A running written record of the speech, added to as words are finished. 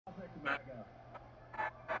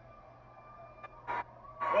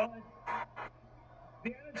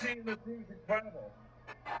energy in this room is incredible.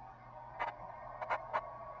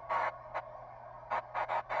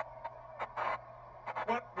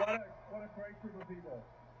 What a great group of people.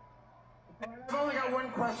 I've only got one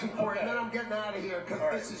question for you, and then I'm getting out of here,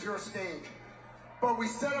 because this is your stage. But we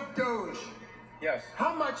set up Doge. Yes.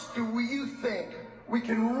 How much do you think we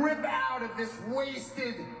can rip out of this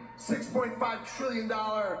wasted $6.5 trillion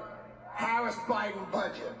Harris-Biden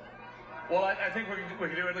budget? Well, I think we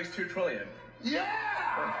can do at least $2 trillion. Yeah!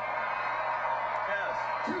 Yes.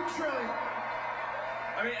 $2 trillion.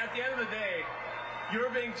 I mean, at the end of the day, you're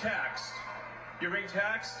being taxed. You're being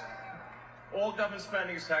taxed. All government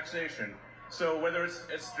spending is taxation. So whether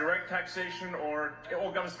it's direct taxation or all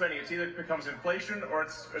government spending, it either becomes inflation or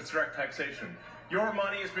it's direct taxation. Your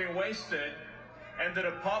money is being wasted, and the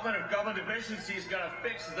Department of Government Efficiency is going to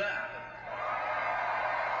fix that.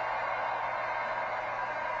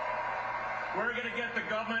 We're going to get the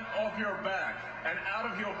government off your back and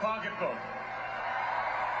out of your pocketbook.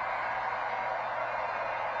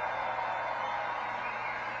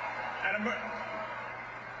 And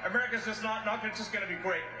America's just not just going to be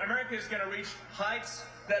great. America is going to reach heights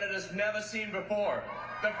that it has never seen before.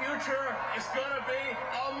 The future is going to be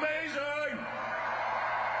amazing.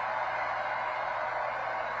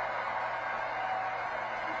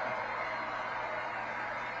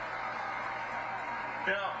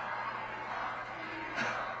 Now,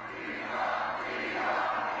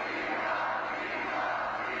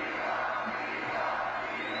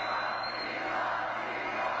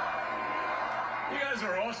 you guys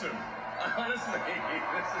are awesome. Honestly,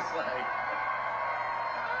 this is like...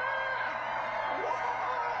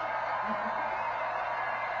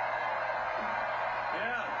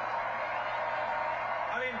 Yeah.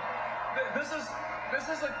 I mean,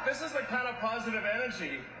 this is the kind of positive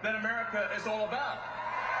energy that America is all about.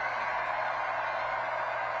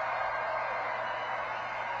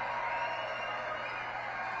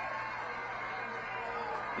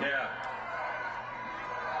 Yeah.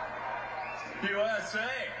 USA,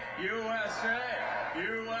 USA,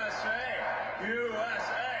 USA,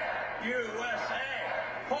 USA, USA.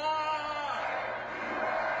 Ah!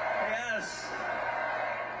 Yes.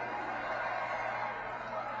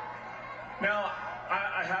 Now,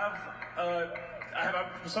 I have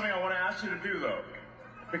something I want to ask you to do, though,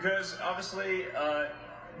 because obviously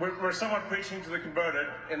we're somewhat preaching to the converted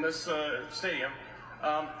in this stadium,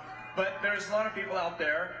 but there's a lot of people out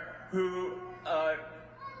there who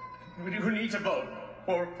need to vote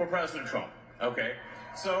for President Trump. Okay,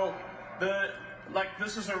 so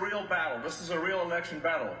this is a real battle. This is a real election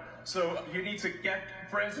battle. So you need to get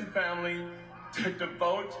friends and family to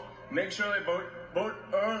vote. Make sure they vote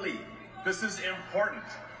early. This is important.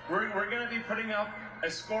 We're going to be putting up a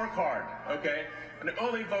scorecard, okay? An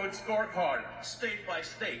early vote scorecard, state by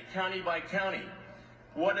state, county by county.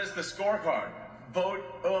 What is the scorecard? Vote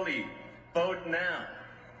early. Vote now.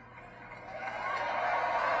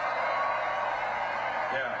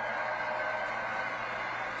 Yeah.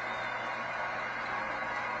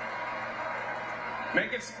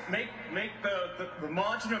 Make the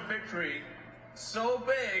margin of victory so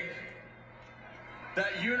big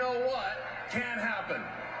that you know what can happen.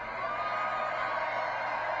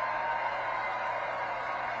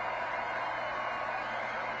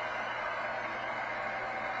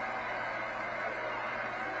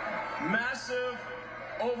 Massive,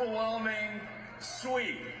 overwhelming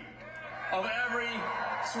sweep of every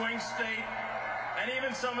swing state, and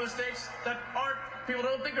even some of the states that people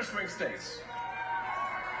don't think are swing states.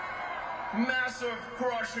 Massive,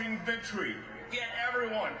 crushing victory. Get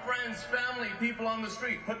everyone, friends, family, people on the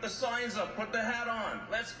street. Put the signs up, put the hat on.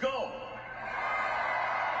 Let's go.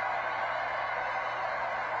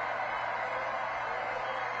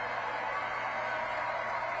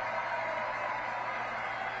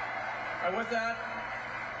 And with that,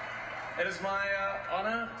 it is my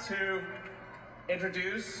honor to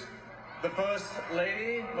introduce the First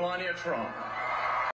Lady, Melania Trump.